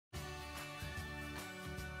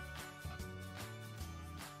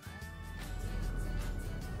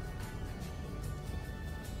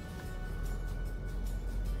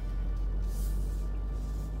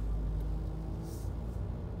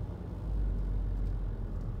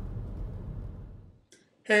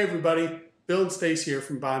Hey everybody, Bill and Stace here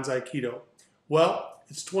from Bonsai Keto. Well,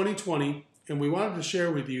 it's 2020 and we wanted to share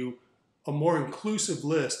with you a more inclusive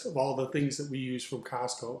list of all the things that we use from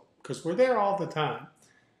Costco because we're there all the time.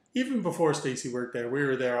 Even before Stacy worked there, we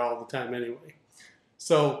were there all the time anyway.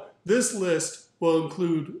 So this list will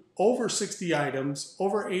include over 60 items,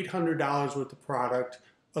 over $800 worth of product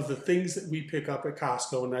of the things that we pick up at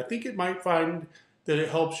Costco. And I think it might find that it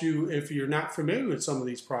helps you if you're not familiar with some of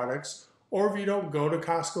these products, or if you don't go to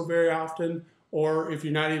Costco very often, or if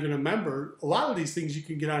you're not even a member. A lot of these things you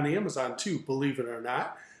can get on Amazon too, believe it or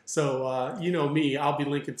not. So you know me, I'll be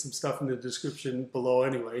linking some stuff in the description below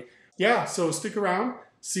anyway. Yeah, so stick around,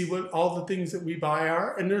 see what all the things that we buy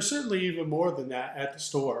are, and there's certainly even more than that at the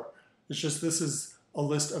store. It's just this is a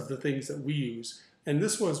list of the things that we use. And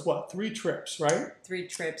this was what, 3 trips, right? 3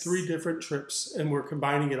 trips. 3 different trips, and we're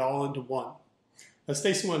combining it all into one. Now,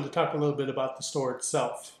 Stacy wanted to talk a little bit about the store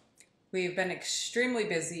itself. We've been extremely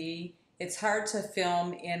busy. It's hard to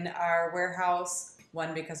film in our warehouse,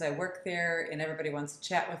 one, because I work there and everybody wants to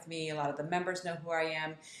chat with me. A lot of the members know who I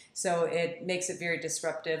am, so it makes it very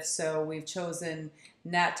disruptive. So we've chosen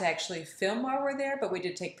not to actually film while we're there, but we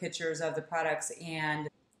did take pictures of the products and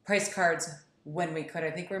price cards when we could.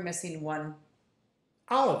 I think we're missing one.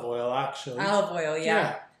 Olive oil, actually. Olive oil,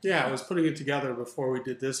 yeah. Yeah, I was putting it together before we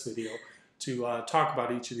did this video to talk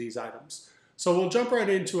about each of these items. So we'll jump right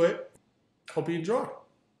into it. Hope you enjoy.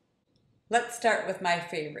 Let's start with my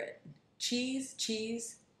favorite. Cheese,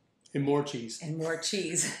 cheese. And more cheese. And more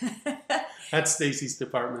cheese. That's Stacy's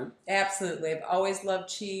department. Absolutely. I've always loved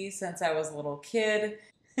cheese since I was a little kid.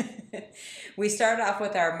 We started off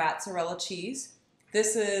with our mozzarella cheese.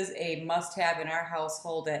 This is a must-have in our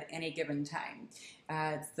household at any given time.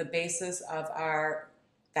 It's the basis of our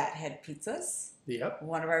fathead pizzas. Yep.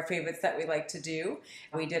 One of our favorites that we like to do.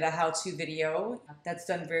 We did a how-to video that's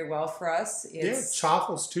done very well for us. It's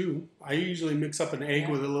chaffles too. I usually mix up an egg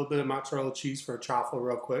with a little bit of mozzarella cheese for a chaffle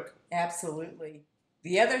real quick. Absolutely.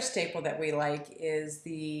 The other staple that we like is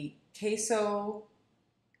the queso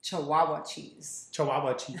chihuahua cheese.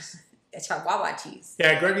 Chihuahua cheese. Chihuahua cheese.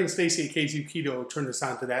 Yeah, Greg and Stacy at KG Keto turned us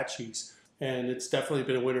on to that cheese. And it's definitely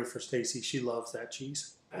been a winner for Stacy. She loves that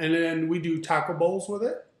cheese. And then we do taco bowls with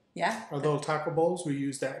it. Yeah. Our little taco bowls, we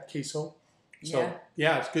use that queso. So,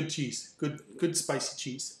 yeah, it's good cheese. Good spicy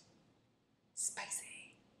cheese.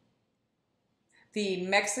 Spicy. The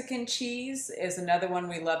Mexican cheese is another one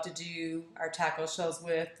we love to do our taco shells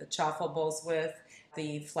with, the chaffle bowls with,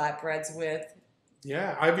 the flatbreads with.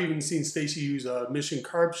 Yeah, I've even seen Stacy use a Mission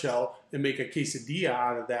carb shell and make a quesadilla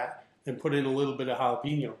out of that and put in a little bit of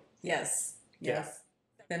jalapeno. Yes, yes.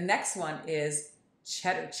 Yeah. The next one is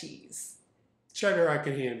cheddar cheese. Cheddar I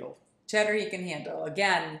can handle. Cheddar he can handle.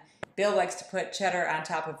 Again, Bill likes to put cheddar on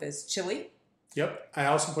top of his chili. Yep. I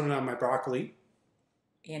also put it on my broccoli.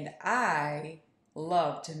 And I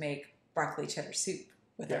love to make broccoli cheddar soup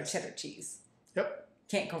with our cheddar cheese. Yep.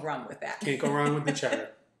 Can't go wrong with that. Can't go wrong with the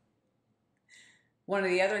cheddar. One of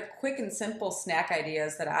the other quick and simple snack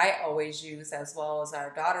ideas that I always use, as well as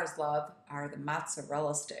our daughters love, are the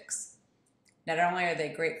mozzarella sticks. Not only are they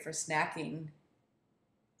great for snacking,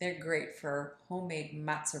 they're great for homemade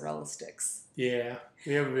mozzarella sticks. Yeah,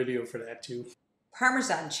 we have a video for that too.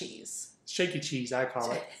 Parmesan cheese. Shaky cheese, I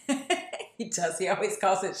call it. He does. He always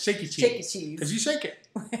calls it shaky cheese. Shaky cheese. Because you shake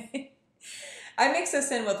it. I mix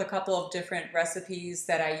this in with a couple of different recipes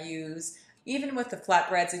that I use. Even with the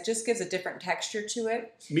flatbreads, it just gives a different texture to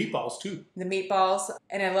it. Meatballs too. The meatballs.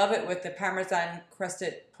 And I love it with the Parmesan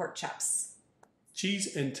crusted pork chops.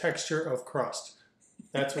 Cheese and texture of crust.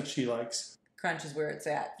 That's what she likes. Crunch is where it's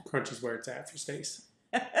at. Crunch is where it's at for Stace.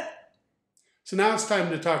 So now it's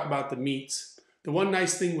time to talk about the meats. The one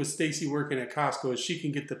nice thing with Stacy working at Costco is she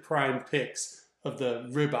can get the prime picks of the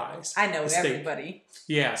ribeyes. I know everybody.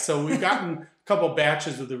 Yeah, so we've gotten a couple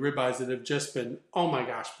batches of the ribeyes that have just been, oh my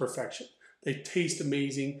gosh, perfection. They taste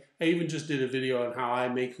amazing. I even just did a video on how I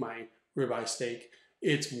make my ribeye steak.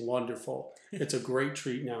 It's wonderful. It's a great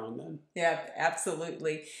treat now and then. Yeah,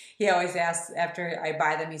 absolutely. He always asks after I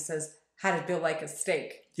buy them, he says, how did Bill like a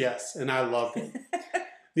steak? Yes, and I loved it.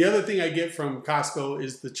 The other thing I get from Costco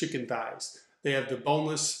is the chicken thighs. They have the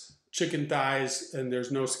boneless chicken thighs and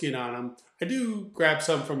there's no skin on them. I do grab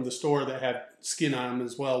some from the store that have skin on them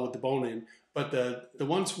as well with the bone in, but the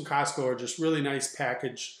ones from Costco are just really nice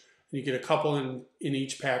packaged. And you get a couple in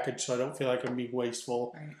each package so I don't feel like I'm being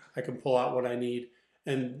wasteful. Right. I can pull out what I need.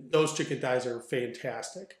 And those chicken thighs are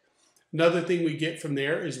fantastic. Another thing we get from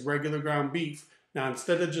there is regular ground beef. Now,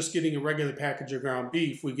 instead of just getting a regular package of ground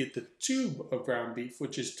beef, we get the tube of ground beef,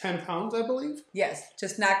 which is 10 pounds, I believe. Yes,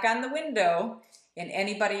 just knock on the window, and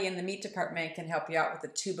anybody in the meat department can help you out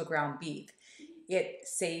with a tube of ground beef. it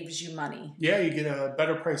saves you money. Yeah, you get a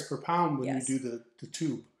better price per pound when Yes. you do the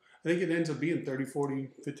tube. I think it ends up being 30, 40,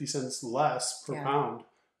 50 cents less per pound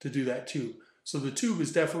to do that tube. So the tube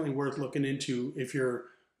is definitely worth looking into if you're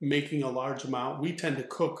making a large amount. We tend to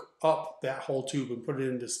cook up that whole tube and put it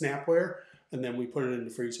into Snapware, and then we put it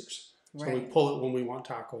into freezers. So we pull it when we want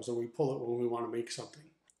tacos, or we pull it when we want to make something.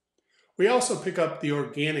 We also pick up the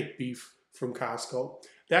organic beef from Costco.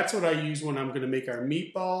 That's what I use when I'm going to make our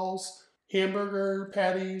meatballs, hamburger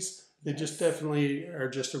patties. They just definitely are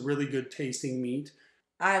just a really good tasting meat.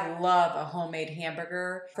 I love a homemade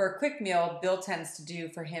hamburger. For a quick meal, Bill tends to do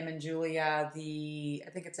for him and Julia I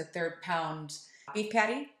think it's a 1/3 pound beef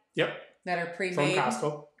patty. Yep. That are pre-made. From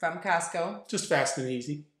Costco. From Costco. Just fast and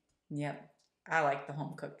easy. Yep. I like the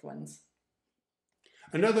home cooked ones.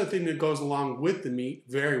 Another thing that goes along with the meat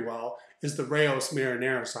very well is the Rao's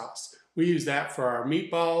marinara sauce. We use that for our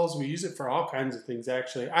meatballs. We use it for all kinds of things,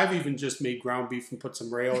 actually. I've even just made ground beef and put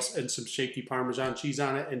some Rao's and some shaky Parmesan cheese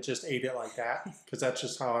on it and just ate it like that, because that's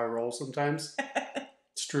just how I roll sometimes.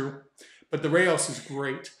 It's true. But the Rao's is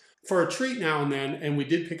great. For a treat now and then, and we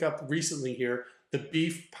did pick up recently here, the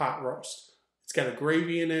beef pot roast. It's got a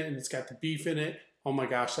gravy in it and it's got the beef in it. Oh my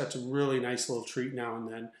gosh, that's a really nice little treat now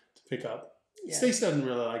and then to pick up. Yeah. Stace doesn't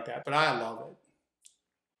really like that, but I love it.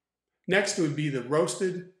 Next would be the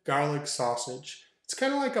roasted garlic sausage. It's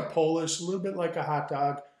kind of like a Polish, a little bit like a hot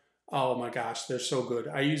dog. Oh my gosh, they're so good.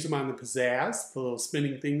 I use them on the pizzazz, the little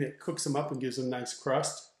spinning thing that cooks them up and gives them a nice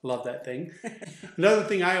crust. Love that thing. Another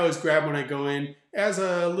thing I always grab when I go in, as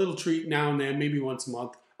a little treat now and then, maybe once a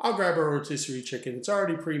month, I'll grab a rotisserie chicken. It's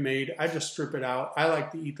already pre-made. I just strip it out. I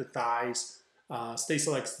like to eat the thighs. Stacey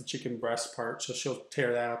likes the chicken breast part, so she'll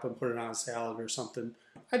tear that up and put it on a salad or something.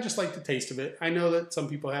 I just like the taste of it. I know that some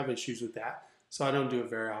people have issues with that, so I don't do it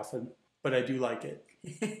very often, but I do like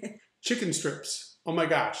it. Chicken strips. Oh my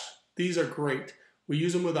gosh, these are great. We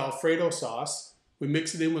use them with Alfredo sauce. We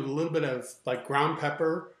mix it in with a little bit of like ground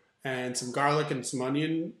pepper and some garlic and some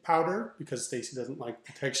onion powder, because Stacey doesn't like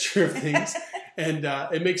the texture of things. And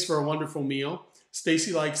it makes for a wonderful meal.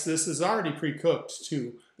 Stacey likes this. It's already pre-cooked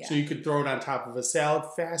too. Yeah. So you could throw it on top of a salad,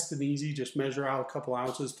 fast and easy. Just measure out a couple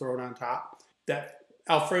ounces, throw it on top. That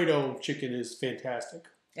Alfredo chicken is fantastic.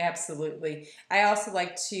 Absolutely. I also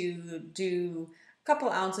like to do a couple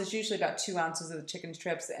ounces, usually about 2 ounces of the chicken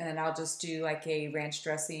strips, and then I'll just do like a ranch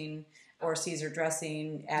dressing or Caesar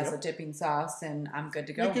dressing as a dipping sauce, and I'm good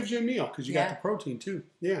to go. It gives you a meal because you got the protein too.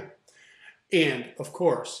 Yeah. And, of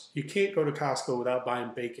course, you can't go to Costco without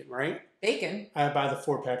buying bacon, right? Bacon? I buy the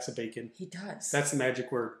 4 packs of bacon. He does. That's the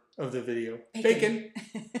magic word of the video. Bacon.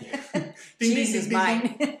 Ding, cheese is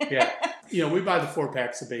mine. Yeah. You know, we buy the 4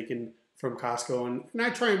 packs of bacon from Costco, and I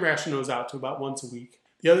try and ration those out to about once a week.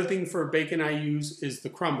 The other thing for bacon I use is the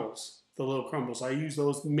crumbles, the little crumbles. I use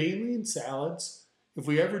those mainly in salads. If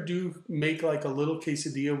we ever do make like a little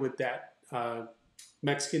quesadilla with that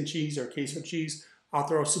Mexican cheese or queso cheese, I'll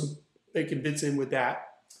throw some bacon bits in with that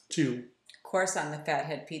too. Of course, on the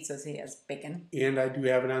Fathead pizzas, he has bacon. And I do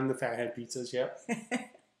have it on the Fathead pizzas, yep.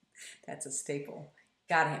 That's a staple.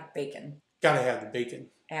 Gotta have bacon. Gotta have the bacon.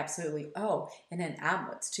 Absolutely. Oh, and then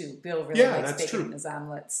omelets too. Bill really likes bacon in his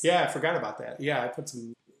omelets. Yeah, I forgot about that. Yeah, I put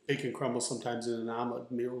some bacon crumbles sometimes in an omelet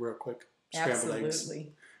real quick. Scrambled eggs.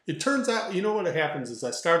 It turns out, you know what happens is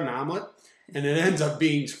I start an omelet and it ends up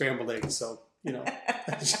being scrambled eggs. So, you know,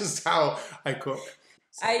 that's just how I cook.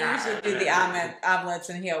 So, I usually do the omelets,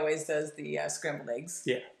 and he always does the scrambled eggs.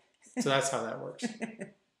 Yeah, so that's how that works.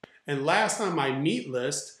 And last on my meat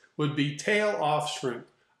list would be tail-off shrimp.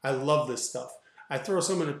 I love this stuff. I throw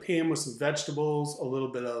some in a pan with some vegetables, a little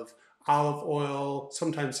bit of olive oil,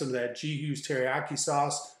 sometimes some of that G-Hughes teriyaki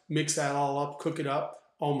sauce, mix that all up, cook it up.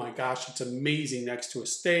 Oh my gosh, it's amazing next to a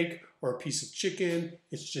steak or a piece of chicken.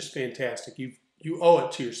 It's just fantastic. You owe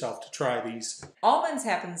it to yourself to try these. Almonds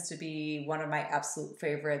happens to be one of my absolute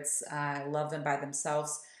favorites. I love them by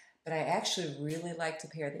themselves, but I actually really like to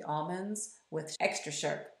pair the almonds with extra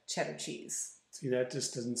sharp cheddar cheese. See, that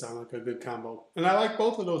just doesn't sound like a good combo. And I like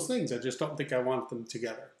both of those things. I just don't think I want them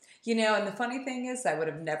together. You know, and the funny thing is I would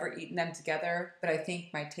have never eaten them together, but I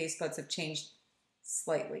think my taste buds have changed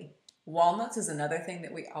slightly. Walnuts is another thing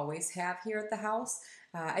that we always have here at the house.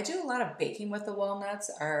 I do a lot of baking with the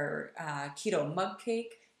walnuts. Our keto mug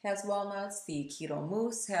cake has walnuts. The keto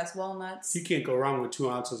mousse has walnuts. You can't go wrong with 2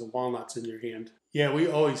 ounces of walnuts in your hand. Yeah, we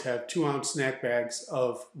always have 2-ounce snack bags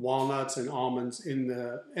of walnuts and almonds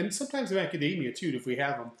and sometimes macadamia too, if we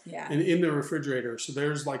have them. Yeah. And in the refrigerator. So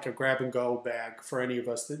there's like a grab and go bag for any of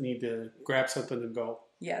us that need to grab something and go.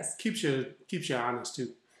 Yes. Keeps you honest too.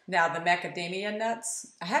 Now the macadamia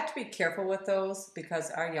nuts, I have to be careful with those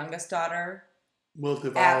because our youngest daughter will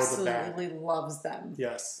devour the bag. Absolutely loves them.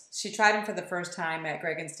 Yes. She tried them for the first time at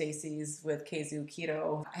Greg and Stacy's with Keto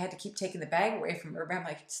Keto. I had to keep taking the bag away from her, but I'm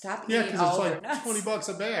like, stop Yeah, eating because it's all like their nuts.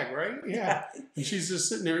 $20 a bag, right? Yeah. And she's just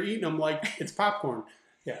sitting there eating them like it's popcorn.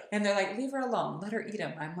 Yeah. And they're like, leave her alone. Let her eat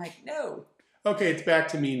them. I'm like, no. Okay, it's back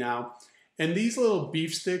to me now. And these little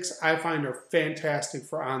beef sticks I find are fantastic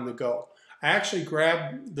for on the go. I actually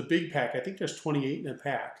grabbed the big pack. I think there's 28 in a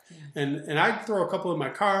pack. Yeah. And I throw a couple in my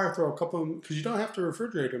car, throw a couple of them, because you don't have to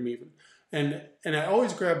refrigerate them even. And I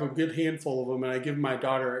always grab a good handful of them and I give my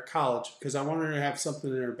daughter at college because I want her to have something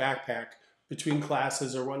in her backpack between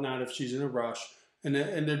classes or whatnot if she's in a rush. And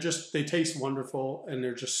they're just, they taste wonderful and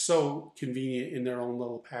they're just so convenient in their own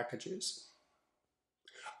little packages.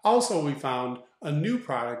 Also, we found a new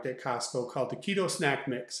product at Costco called the Keto Snack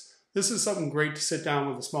Mix. This is something great to sit down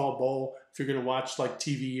with a small bowl if you're going to watch like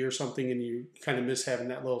TV or something and you kind of miss having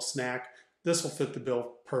that little snack. This will fit the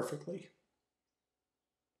bill perfectly.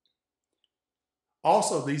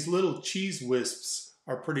 Also, these little cheese wisps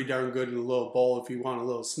are pretty darn good in a little bowl if you want a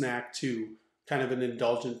little snack too. Kind of an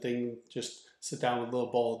indulgent thing. Just sit down with a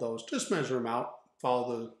little bowl of those. Just measure them out.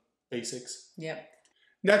 Follow the basics. Yep.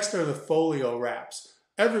 Next are the folio wraps.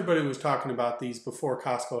 Everybody was talking about these before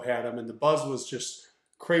Costco had them, and the buzz was just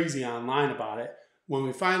crazy online about it. When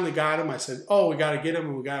we finally got them, I said, oh, we got to get them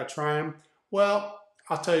and we got to try them. Well,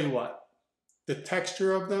 I'll tell you what. The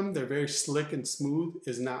texture of them, they're very slick and smooth,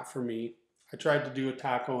 is not for me. I tried to do a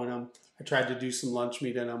taco in them. I tried to do some lunch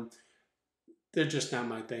meat in them. They're just not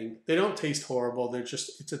my thing. They don't taste horrible. They're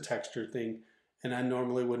just, it's a texture thing. And I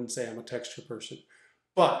normally wouldn't say I'm a texture person.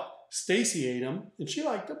 But Stacy ate them and she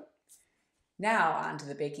liked them. Now on to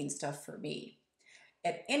the baking stuff for me.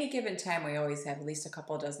 At any given time, we always have at least a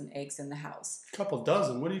couple dozen eggs in the house. A couple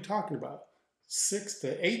dozen? What are you talking about? 6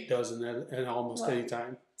 to 8 dozen at almost any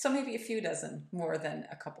time. So maybe a few dozen more than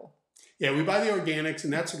a couple. Yeah, we buy the organics,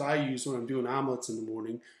 and that's what I use when I'm doing omelets in the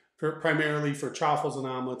morning. Primarily for chaffles and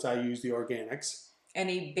omelets, I use the organics.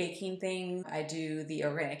 Any baking thing, I do the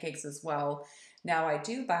organic eggs as well. Now, I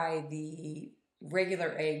do buy the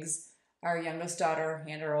regular eggs. Our youngest daughter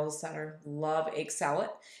and our oldest daughter love egg salad.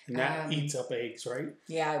 And that eats up eggs, right?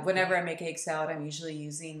 Yeah, whenever I make egg salad, I'm usually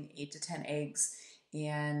using 8 to 10 eggs,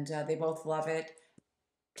 and they both love it.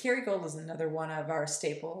 Kerrygold is another one of our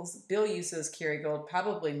staples. Bill uses Kerrygold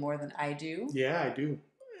probably more than I do. Yeah, I do.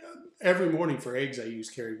 Every morning for eggs, I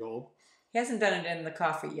use Kerrygold. He hasn't done it in the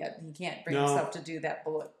coffee yet. He can't bring himself to do that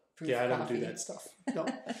bulletproof Yeah, I don't coffee. do that stuff. No.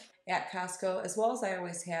 At Costco, as well as I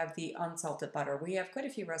always have the unsalted butter. We have quite a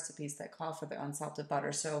few recipes that call for the unsalted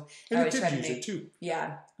butter, so and I always try to use it too.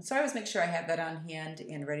 Yeah, so I always make sure I have that on hand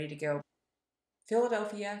and ready to go.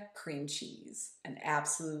 Philadelphia cream cheese, an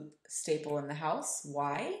absolute staple in the house.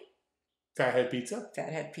 Why? Fathead pizza?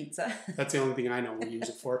 Fathead pizza. That's the only thing I know we use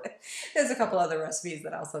it for. There's a couple other recipes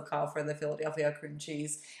that also call for the Philadelphia cream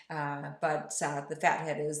cheese, but the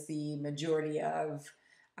fathead is the majority of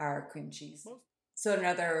our cream cheese. So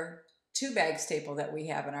another 2-bag staple that we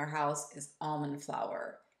have in our house is almond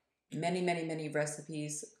flour. Many, many, many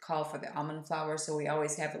recipes call for the almond flour, so we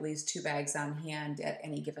always have at least 2 bags on hand at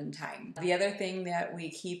any given time. The other thing that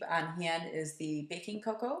we keep on hand is the baking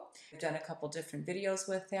cocoa. We've done a couple different videos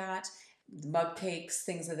with that. Mug cakes,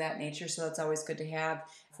 things of that nature, so it's always good to have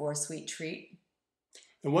for a sweet treat.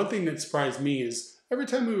 And one thing that surprised me is every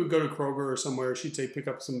time we would go to Kroger or somewhere, she'd say pick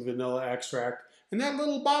up some vanilla extract, and that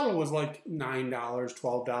little bottle was like $9,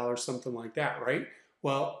 $12, something like that, right?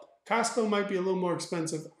 Well, Costco might be a little more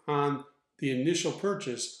expensive on the initial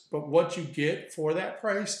purchase, but what you get for that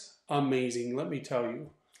price, amazing, let me tell you.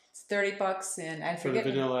 It's $30, and I forget for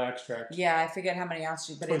the vanilla extract. Yeah, I forget how many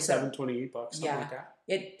ounces, but it's $27, $28, something like that.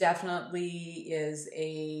 It definitely is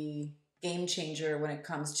a game changer when it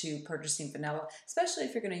comes to purchasing vanilla, especially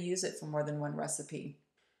if you're going to use it for more than one recipe.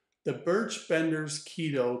 The Birch Benders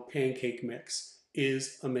Keto Pancake Mix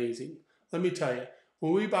is amazing. Let me tell you,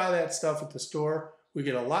 when we buy that stuff at the store, we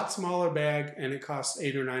get a lot smaller bag and it costs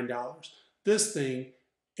 $8 or $9. This thing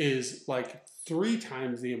is like 3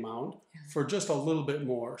 times the amount for just a little bit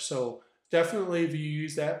more. So definitely if you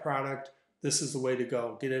use that product, this is the way to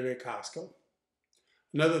go. Get it at Costco.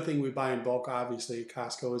 Another thing we buy in bulk, obviously, at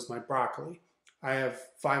Costco is my broccoli. I have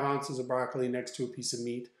 5 ounces of broccoli next to a piece of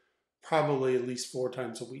meat, probably at least 4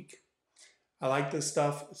 times a week. I like this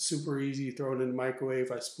stuff. It's super easy. You throw it in the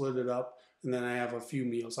microwave. I split it up, and then I have a few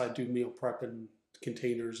meals. I do meal prep in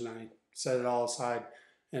containers, and I set it all aside,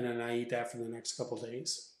 and then I eat that for the next couple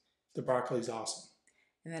days. The broccoli's awesome.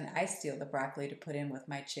 And then I steal the broccoli to put in with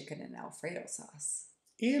my chicken and Alfredo sauce.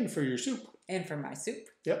 And for your soup. And for my soup.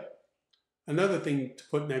 Yep. Another thing to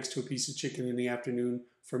put next to a piece of chicken in the afternoon,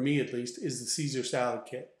 for me at least, is the Caesar salad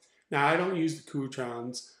kit. Now, I don't use the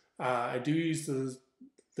croutons. I do use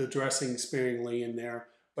the dressing sparingly in there,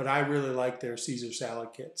 but I really like their Caesar salad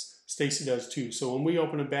kits. Stacy does too. So when we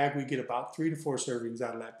open a bag, we get about 3 to 4 servings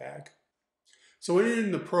out of that bag. So when you're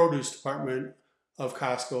in the produce department of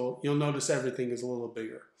Costco, you'll notice everything is a little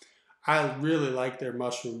bigger. I really like their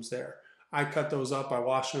mushrooms there. I cut those up, I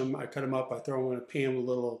wash them, I cut them up, I throw them in a pan with a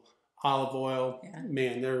little olive oil. Yeah.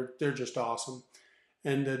 Man, they're just awesome.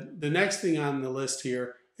 And the next thing on the list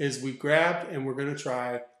here is we grabbed and we're going to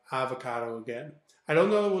try avocado again. I don't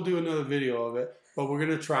know that we'll do another video of it, but we're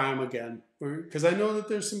going to try them again because I know that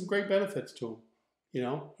there's some great benefits to them, you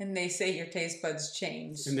know. And they say your taste buds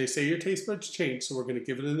change. And they say your taste buds change, so we're going to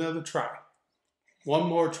give it another try. One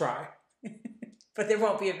more try. But there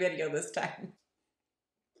won't be a video this time.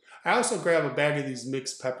 I also grab a bag of these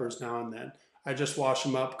mixed peppers now and then. I just wash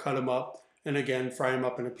them up, cut them up, and again, fry them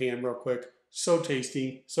up in a pan real quick. So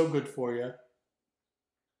tasty, so good for you.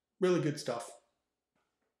 Really good stuff.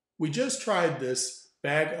 We just tried this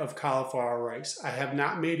bag of cauliflower rice. I have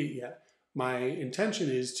not made it yet. My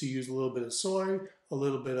intention is to use a little bit of soy, a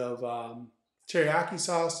little bit of teriyaki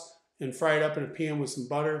sauce, and fry it up in a pan with some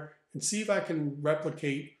butter and see if I can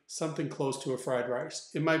replicate something close to a fried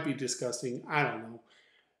rice. It might be disgusting. I don't know.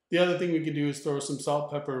 The other thing we can do is throw some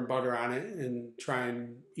salt, pepper, and butter on it and try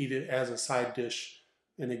and eat it as a side dish.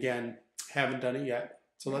 And again, haven't done it yet.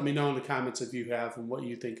 So let me know in the comments if you have and what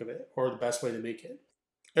you think of it or the best way to make it.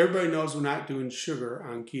 Everybody knows we're not doing sugar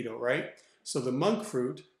on keto, right? So the monk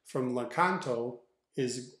fruit from Lakanto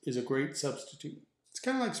is a great substitute. It's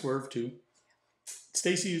kind of like Swerve too.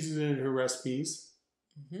 Stacy uses it in her recipes.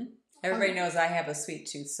 Mm-hmm. Everybody knows I have a sweet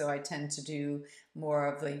tooth, so I tend to do more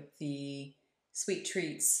of like the sweet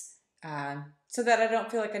treats so that I don't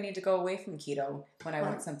feel like I need to go away from keto when I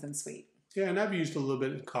want something sweet. Yeah, and I've used a little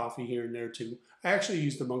bit of coffee here and there too. I actually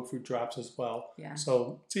use the monk fruit drops as well. Yeah.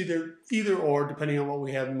 So it's either or, depending on what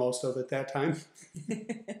we have most of at that time.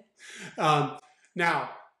 Now,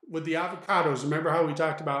 with the avocados, remember how we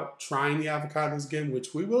talked about trying the avocados again,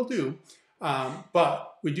 which we will do.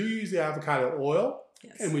 But we do use the avocado oil,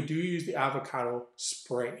 yes, and we do use the avocado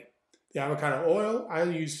spray. The avocado oil I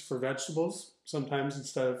use for vegetables sometimes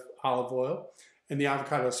instead of olive oil. And the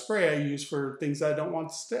avocado spray I use for things I don't want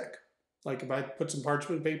to stick. Like if I put some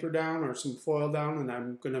parchment paper down or some foil down and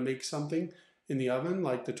I'm going to make something in the oven,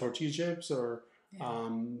 like the tortilla chips or I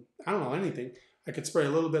don't know, anything, I could spray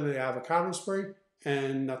a little bit of the avocado spray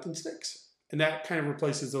and nothing sticks. And that kind of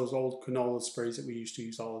replaces those old canola sprays that we used to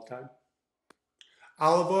use all the time.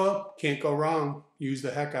 Olive oil, can't go wrong. Use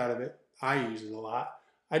the heck out of it. I use it a lot.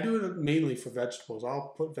 I do it mainly for vegetables.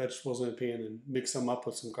 I'll put vegetables in a pan and mix them up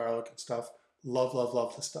with some garlic and stuff. Love, love,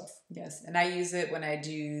 love the stuff. Yes, and I use it when I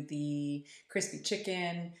do the crispy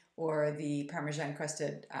chicken or the Parmesan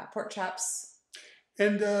crusted pork chops.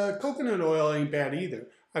 And coconut oil ain't bad either.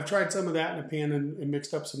 I've tried some of that in a pan and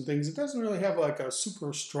mixed up some things. It doesn't really have like a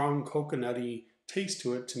super strong coconutty taste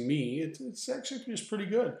to it to me. It's actually just pretty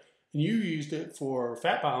good. And you used it for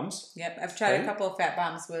fat bombs. Yep, I've tried a couple of fat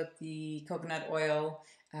bombs with the coconut oil.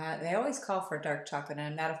 They always call for dark chocolate, and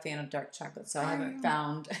I'm not a fan of dark chocolate, so I haven't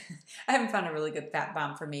found a really good fat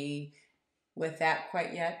bomb for me with that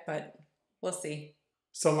quite yet, but we'll see.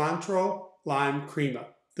 Cilantro lime crema.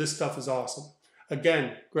 This stuff is awesome.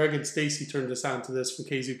 Again, Greg and Stacy turned us on to this from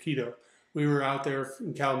KZoo Keto. We were out there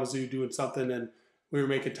in Kalamazoo doing something, and we were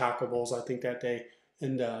making taco bowls, I think, that day.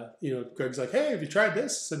 And, Greg's like, hey, have you tried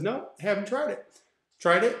this? I said, no, I haven't tried it.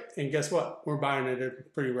 Tried it, and guess what? We're buying it at a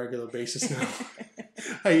pretty regular basis now.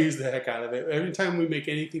 I use the heck out of it. Every time we make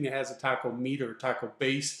anything that has a taco meat or a taco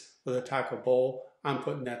base with a taco bowl, I'm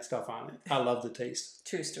putting that stuff on it. I love the taste.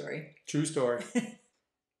 True story. True story.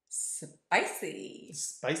 Spicy.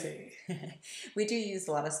 Spicy. We do use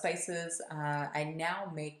a lot of spices. I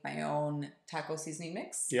now make my own taco seasoning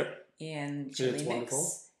mix. Yep. And chili mix.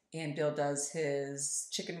 Wonderful. And Bill does his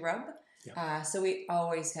chicken rub. Yep. So we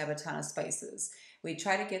always have a ton of spices. We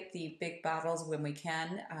try to get the big bottles when we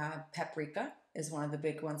can. Paprika is one of the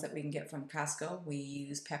big ones that we can get from Costco. We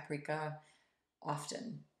use paprika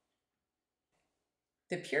often.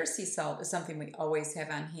 The pure sea salt is something we always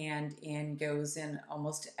have on hand and goes in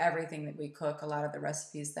almost everything that we cook, a lot of the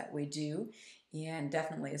recipes that we do, and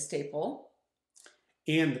definitely a staple.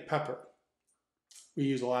 And the pepper. We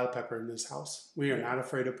use a lot of pepper in this house. We are not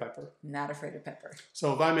afraid of pepper. Not afraid of pepper.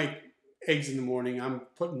 So if I make eggs in the morning, I'm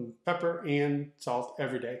putting pepper and salt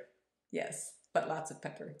every day. Yes, but lots of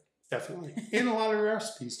pepper. Definitely. And a lot of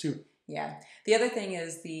recipes too. Yeah. The other thing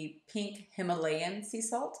is the pink Himalayan sea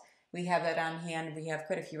salt. We have that on hand. We have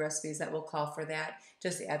quite a few recipes that will call for that.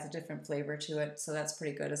 Just adds a different flavor to it, so that's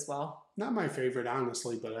pretty good as well. Not my favorite,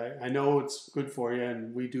 honestly, but I know it's good for you,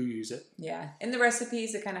 and we do use it. Yeah, in the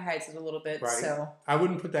recipes, it kind of hides it a little bit. Right. So I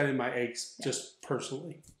wouldn't put that in my eggs, just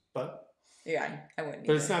personally, but yeah, I wouldn't.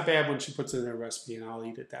 But it's not bad when she puts it in her recipe, and I'll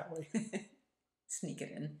eat it that way. Sneak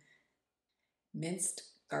it in. Minced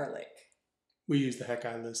garlic. We use the heck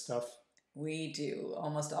out of this stuff. We do.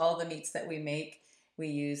 Almost all the meats that we make, we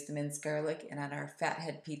use the minced garlic, and on our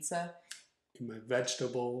fathead pizza. In my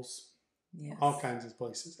vegetables. Yes. All kinds of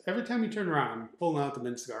places. Every time you turn around, I'm pulling out the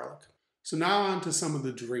minced garlic. So now on to some of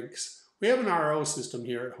the drinks. We have an RO system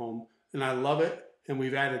here at home, and I love it. And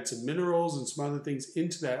we've added some minerals and some other things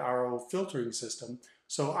into that RO filtering system.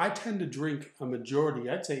 So I tend to drink a majority,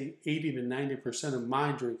 I'd say 80 to 90% of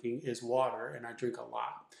my drinking is water, and I drink a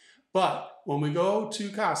lot. But when we go to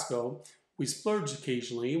Costco, we splurge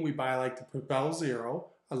occasionally, and we buy like the Propel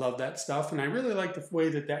Zero. I love that stuff, and I really like the way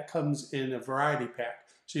that that comes in a variety pack.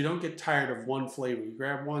 So you don't get tired of one flavor. You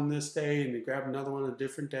grab one this day, and you grab another one a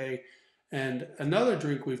different day. And another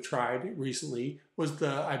drink we've tried recently was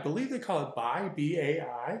I believe they call it Bai,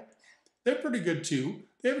 B-A-I. They're pretty good too.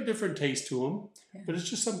 They have a different taste to them, but it's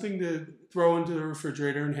just something to throw into the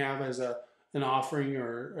refrigerator and have as an offering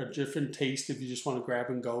or a different taste if you just want to grab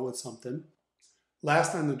and go with something.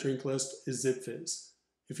 Last on the drink list is Zip Fizz.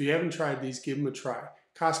 If you haven't tried these, give them a try.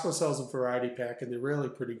 Costco sells a variety pack, and they're really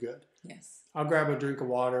pretty good. Yes. I'll grab a drink of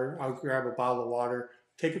water. I'll grab a bottle of water.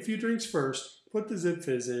 Take a few drinks first. Put the Zip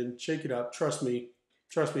Fizz in. Shake it up. Trust me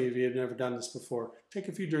if you have never done this before. Take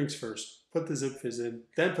a few drinks first. Put the Zip Fizz in.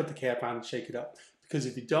 Then put the cap on and shake it up. Because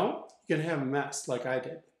if you don't, you're going to have a mess like I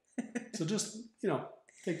did. So just,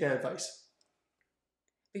 take that advice.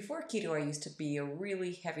 Before keto, I used to be a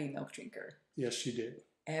really heavy milk drinker. Yes, you did.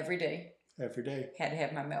 Every day. Every day. Had to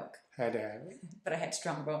have my milk. Had to have it. But I had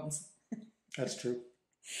strong bones. That's true.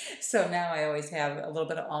 So now I always have a little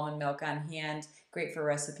bit of almond milk on hand. Great for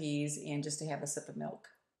recipes and just to have a sip of milk.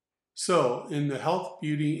 So in the health,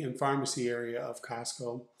 beauty, and pharmacy area of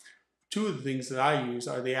Costco, two of the things that I use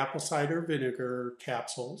are the apple cider vinegar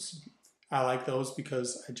capsules. I like those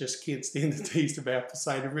because I just can't stand the taste of apple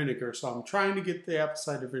cider vinegar. So I'm trying to get the apple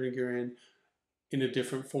cider vinegar in a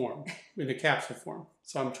different form, in a capsule form.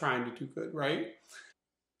 So I'm trying to do good, right?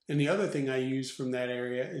 And the other thing I use from that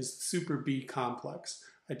area is the Super B complex.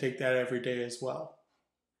 I take that every day as well.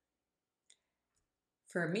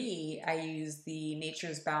 For me, I use the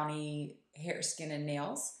Nature's Bounty hair, skin, and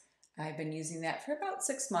nails. I've been using that for about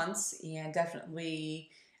 6 months and definitely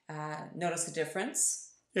notice a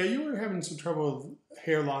difference. Yeah, you were having some trouble with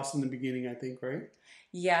hair loss in the beginning, I think, right?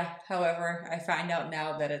 Yeah, however, I find out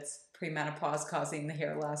now that it's premenopause causing the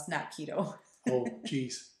hair loss, not keto. Oh,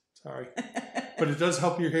 geez. Sorry. But it does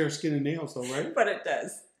help your hair, skin, and nails, though, right? But it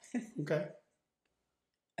does. Okay.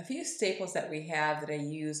 A few staples that we have that I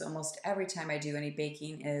use almost every time I do any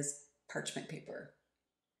baking is parchment paper.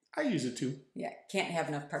 I use it too. Yeah, can't have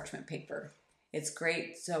enough parchment paper. It's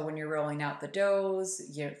great so when you're rolling out the doughs,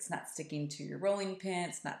 it's not sticking to your rolling pin,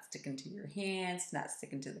 it's not sticking to your hands, it's not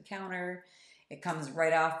sticking to the counter. It comes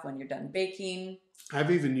right off when you're done baking. I've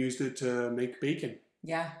even used it to make bacon.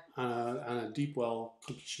 Yeah. On a deep well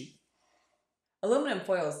cookie sheet. Aluminum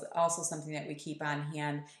foil is also something that we keep on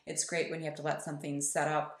hand. It's great when you have to let something set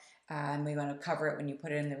up and we want to cover it when you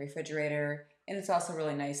put it in the refrigerator. And it's also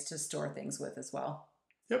really nice to store things with as well.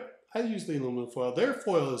 Yep, I use the aluminum foil. Their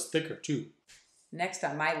foil is thicker too. Next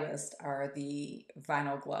on my list are the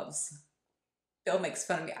vinyl gloves. Bill makes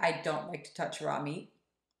fun of me. I don't like to touch raw meat.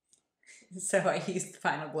 So I use the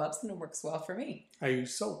vinyl gloves and it works well for me. I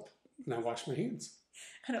use soap and I wash my hands.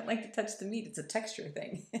 I don't like to touch the meat. It's a texture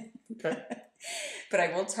thing. Okay. But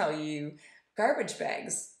I will tell you, garbage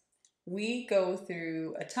bags. We go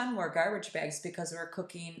through a ton more garbage bags because we're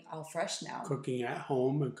cooking all fresh now. Cooking at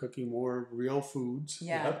home and cooking more real foods.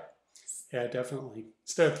 Yeah. Yep. Yeah, definitely.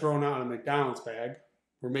 Instead of throwing out a McDonald's bag,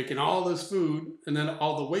 we're making all this food and then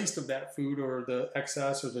all the waste of that food or the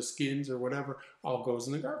excess or the skins or whatever all goes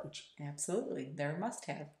in the garbage. Absolutely. They're a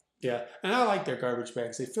must-have. Yeah, and I like their garbage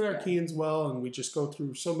bags. They fit our cans well, and we just go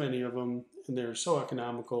through so many of them, and they're so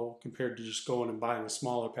economical compared to just going and buying a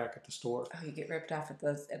smaller pack at the store. Oh, you get ripped off at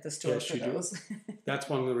the store for those. That's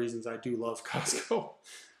one of the reasons I do love Costco.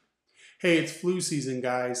 Hey, it's flu season,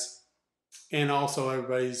 guys, and also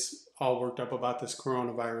everybody's all worked up about this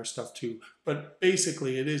coronavirus stuff too. But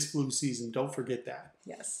basically, it is flu season. Don't forget that.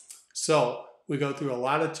 Yes. So we go through a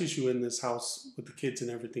lot of tissue in this house with the kids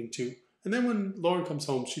and everything too. And then when Lauren comes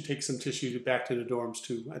home, she takes some tissue back to the dorms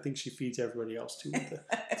too. I think she feeds everybody else too with the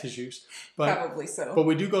tissues. Probably so. But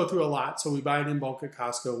we do go through a lot. So we buy it in bulk at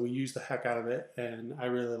Costco. We use the heck out of it, and I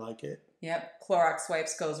really like it. Yep, Clorox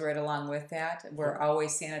wipes goes right along with that. We're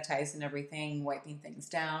always sanitizing everything, wiping things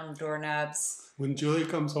down, doorknobs. When Julia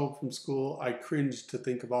comes home from school, I cringe to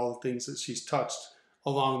think of all the things that she's touched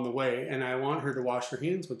along the way, and I want her to wash her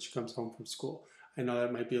hands when she comes home from school. I know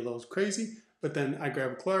that might be a little crazy, but then I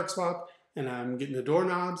grab a Clorox swab, and I'm getting the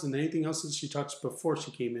doorknobs and anything else that she touched before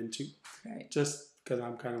she came in too. Right. Just because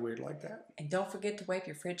I'm kind of weird like that. And don't forget to wipe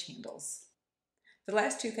your fridge handles. The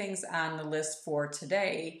last two things on the list for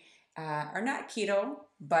today are not keto,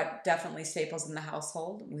 but definitely staples in the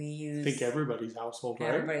household. We use... I think everybody's household, right?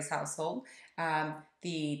 Everybody's household.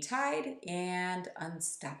 The Tide and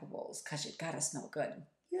Unstoppables, because you gotta smell good.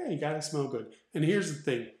 Yeah, you gotta smell good. And here's the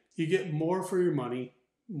thing. You get more for your money,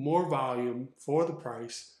 more volume for the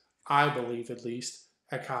price, I believe at least,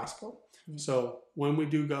 at Costco. Yeah. So when we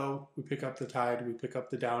do go, we pick up the Tide, we pick up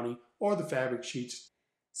the Downy, or the fabric sheets.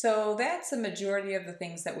 So that's a majority of the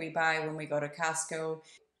things that we buy when we go to Costco.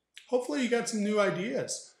 Hopefully you got some new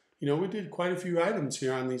ideas. You know, we did quite a few items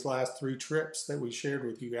here on these last 3 trips that we shared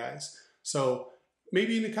with you guys. So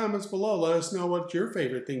maybe in the comments below, let us know what your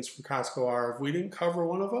favorite things from Costco are. If we didn't cover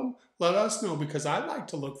one of them, let us know, because I'd like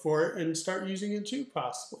to look for it and start using it too,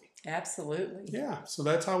 possibly. Absolutely. Yeah, so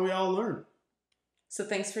that's how we all learn. So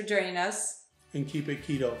thanks for joining us. And keep it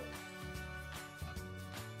keto.